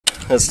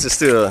let's just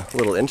do a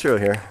little intro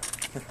here.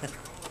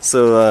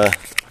 So,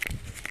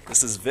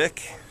 this is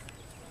Vic.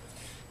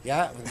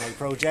 Yeah, with my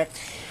project.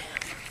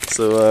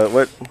 So,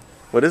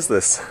 what is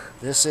this?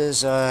 This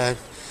is, I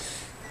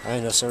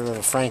don't know, sort of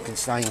a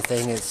Frankenstein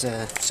thing. It's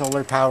a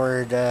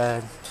solar-powered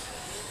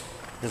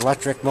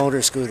electric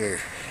motor scooter.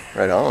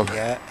 Right on.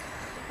 Yeah.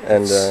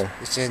 And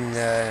it's in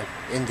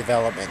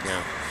development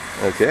now.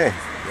 Okay.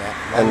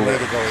 Yeah, long way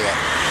to go yet.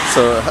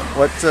 So,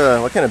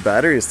 what kind of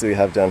batteries do we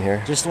have down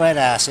here? Just lead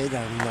acid.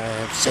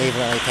 I'm saving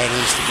my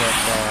pennies to get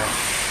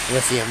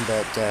lithium,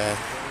 but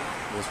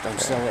I'm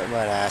still at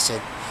lead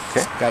acid.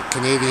 Okay. Got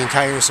Canadian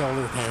Tire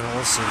solar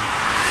panels and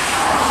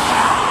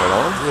Right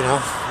on. you know,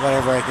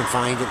 whatever I can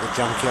find at the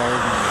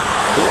junkyard.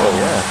 Cool,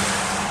 yeah.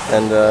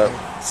 And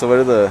so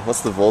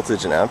what's the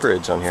voltage and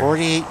amperage on here?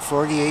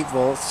 48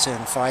 volts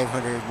and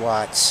 500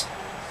 watts.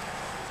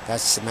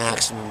 That's the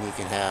maximum you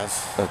can have.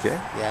 Okay.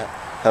 Yeah.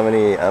 How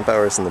many amp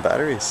hours in the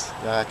batteries?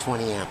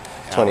 20 amp.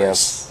 20 hours.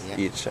 amps Yeah.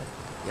 each.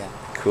 Yeah.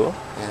 Cool.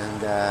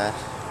 And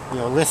you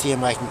know,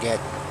 lithium I can get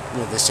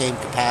the same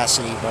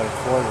capacity, about a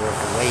quarter of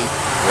the weight.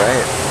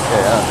 Right.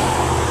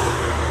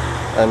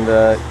 Yeah. And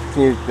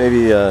can you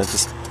maybe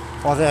just?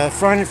 Well, the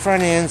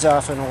front end's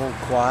off an old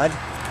quad.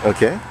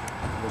 Okay.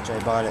 Which I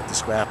bought at the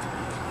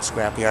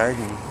scrap yard,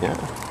 and yeah,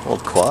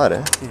 old quad,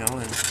 eh? you know,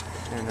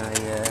 and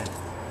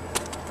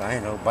I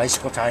don't know,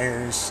 bicycle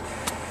tires,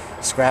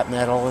 scrap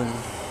metal, and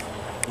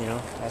you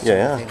know, that sort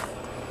of thing.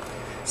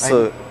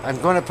 So I'm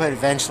going to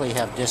eventually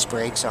have disc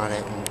brakes on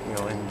it, and you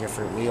know, and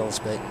different wheels,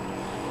 but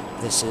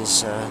this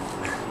is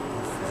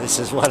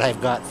what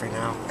I've got for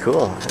now.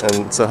 Cool.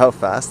 And so, how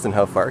fast and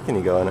how far can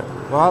you go in it?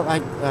 Well,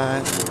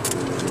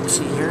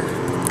 see here.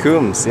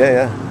 Coombs,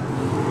 yeah.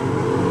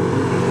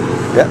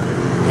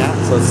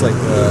 So it's like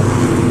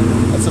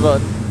that's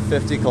about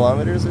 50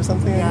 kilometers or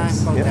something. Yeah,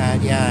 about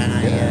that. Yeah, and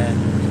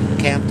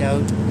I camped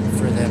out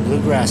for the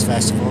Bluegrass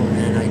Festival, and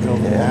then I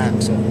drove it back.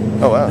 So,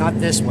 oh wow! Not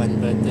this one,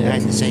 but it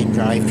had the same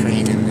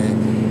drivetrain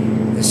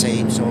and the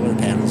same solar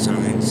panels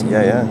on it. So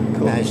yeah,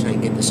 cool. Imagine I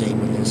can get the same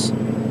with this.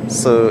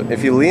 So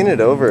if you lean it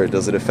over,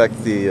 does it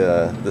affect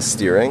the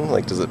steering?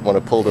 Like, does it want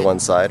to pull to one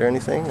side or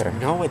anything? Or?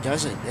 No, it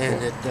doesn't.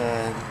 And it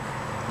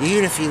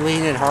even if you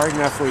lean it hard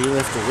enough where you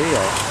lift the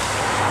wheel,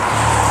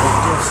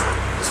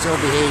 it still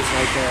behaves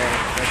like a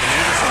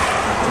motorcycle.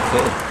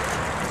 Okay.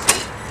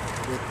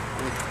 It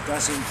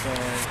doesn't.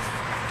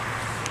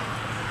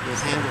 It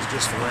handles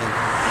just fine.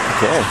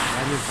 Okay.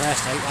 I'm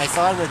impressed. I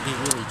thought it would be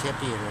really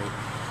tippy, and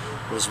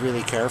I was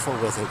really careful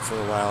with it for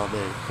a while,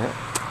 but it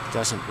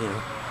doesn't. You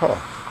know. Huh.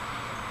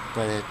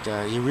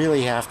 But you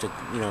really have to,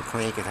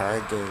 crank it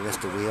hard to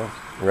lift the wheel.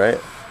 Right.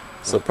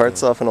 So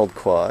parts off an old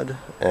quad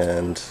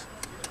and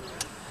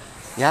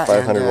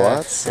 500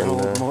 watts an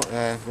and old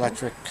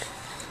electric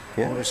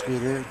motor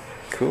scooter.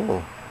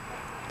 Cool.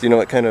 Do you know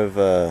what kind of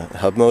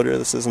hub motor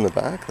this is in the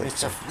back? Like,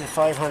 it's a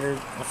 500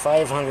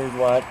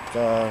 watt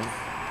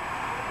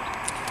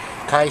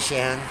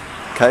Kaishan.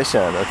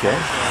 Kaishan, okay.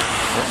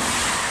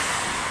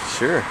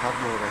 Sure. Hub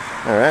motor.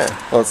 All right.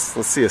 Well,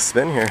 let's see a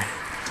spin here.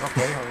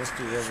 Okay, I'll just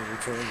do the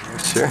return here.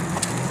 Sure.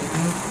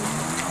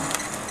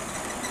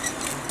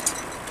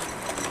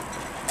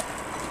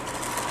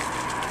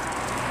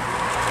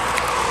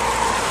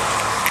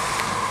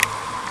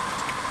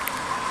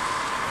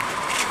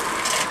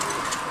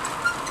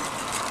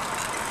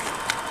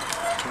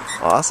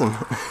 Awesome.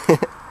 Can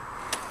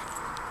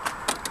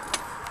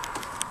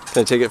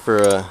I take it for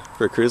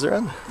a cruise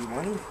around? You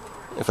want to?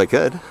 If I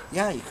could.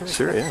 Yeah, you could.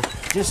 Sure, yeah.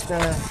 Just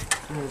the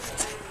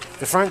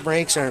front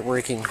brakes aren't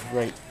working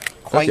quite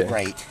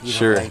right.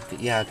 Sure.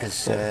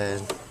 Because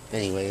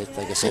anyway,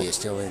 like I say, it's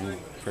still in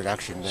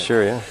production. But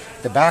sure, yeah.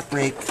 The back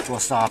brake will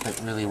stop it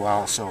really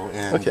well. So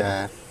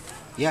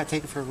yeah,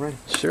 take it for a ride.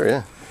 Sure,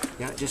 yeah.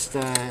 Yeah, just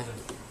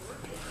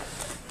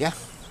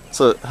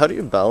So how do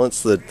you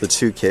balance the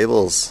two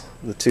cables?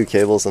 The two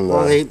cables and the...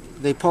 Well,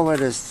 they pull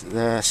it as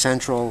the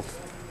central...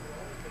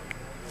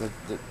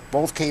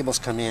 both cables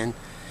come in.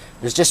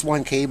 There's just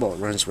one cable that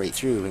runs right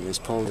through and is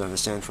pulled on the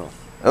central.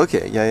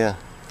 Okay, yeah.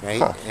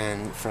 Right? Huh.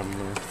 And from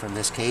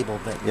this cable,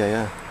 but...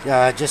 Yeah.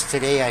 Just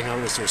today I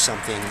noticed there's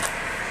something...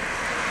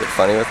 Bit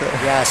funny with it?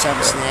 Yeah,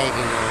 something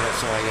snagging on it,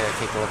 so I gotta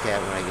take a look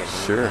at it when I get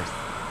home. Sure.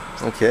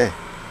 Okay.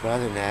 But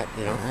other than that,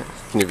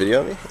 Can you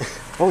video me?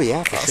 Oh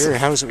yeah, for sure.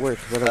 How does it work?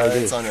 What do I do?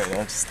 It's on right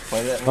now. Just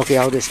point it at me. Okay,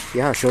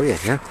 I'll show you.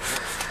 Yeah.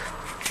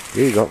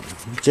 There you go.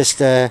 Just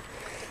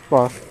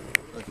well,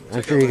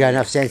 I'm sure you got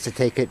enough sense to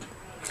take it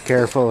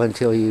careful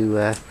until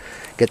you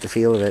get the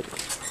feel of it.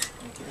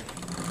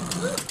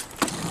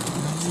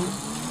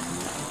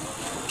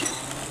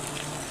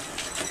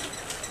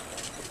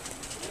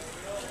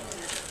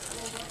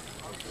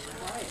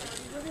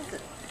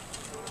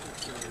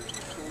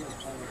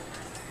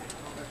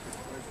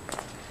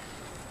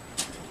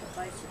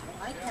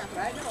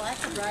 I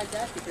can ride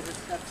that because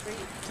it's got two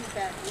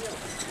back wheels.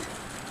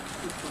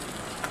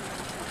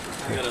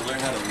 You gotta learn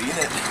how to lean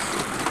it.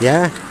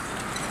 Yeah.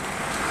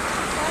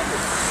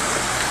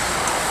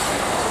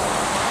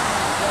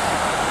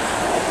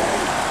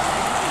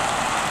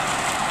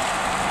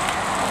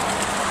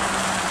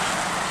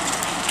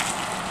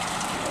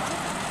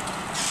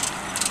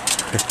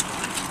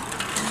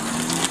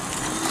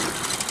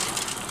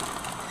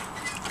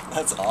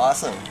 That's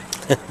awesome.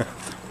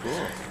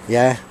 Cool.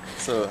 Yeah.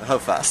 So how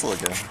fast will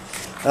it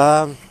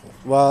go?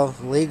 Well,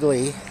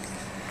 legally,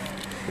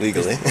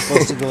 Legally. it's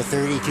supposed to go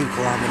 32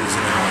 kilometers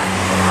an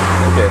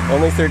hour. Okay,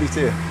 only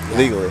 32. Yeah.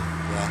 Legally.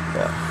 Yeah.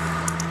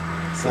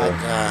 Yeah. So,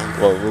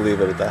 But, well, we'll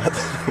leave it at that.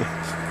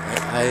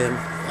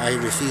 I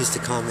refuse to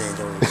comment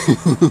or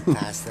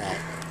past that.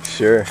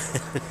 Sure.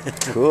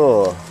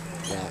 Cool.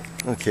 Yeah.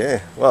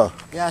 Okay. Well.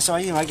 Yeah. So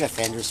I got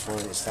fenders for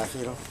it and stuff.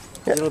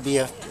 Yeah. It'll be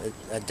a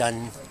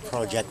done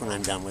project when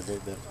I'm done with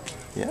it, but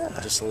Yeah.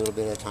 just a little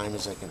bit of time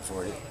as I can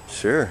afford it.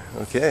 Sure.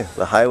 Okay.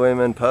 The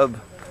Highwayman Pub.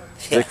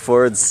 Yeah. Vic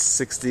Ford's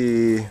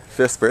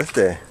 65th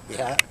birthday.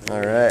 Yeah.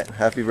 All right.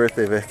 Happy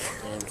birthday, Vic.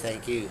 And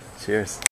thank you. Cheers.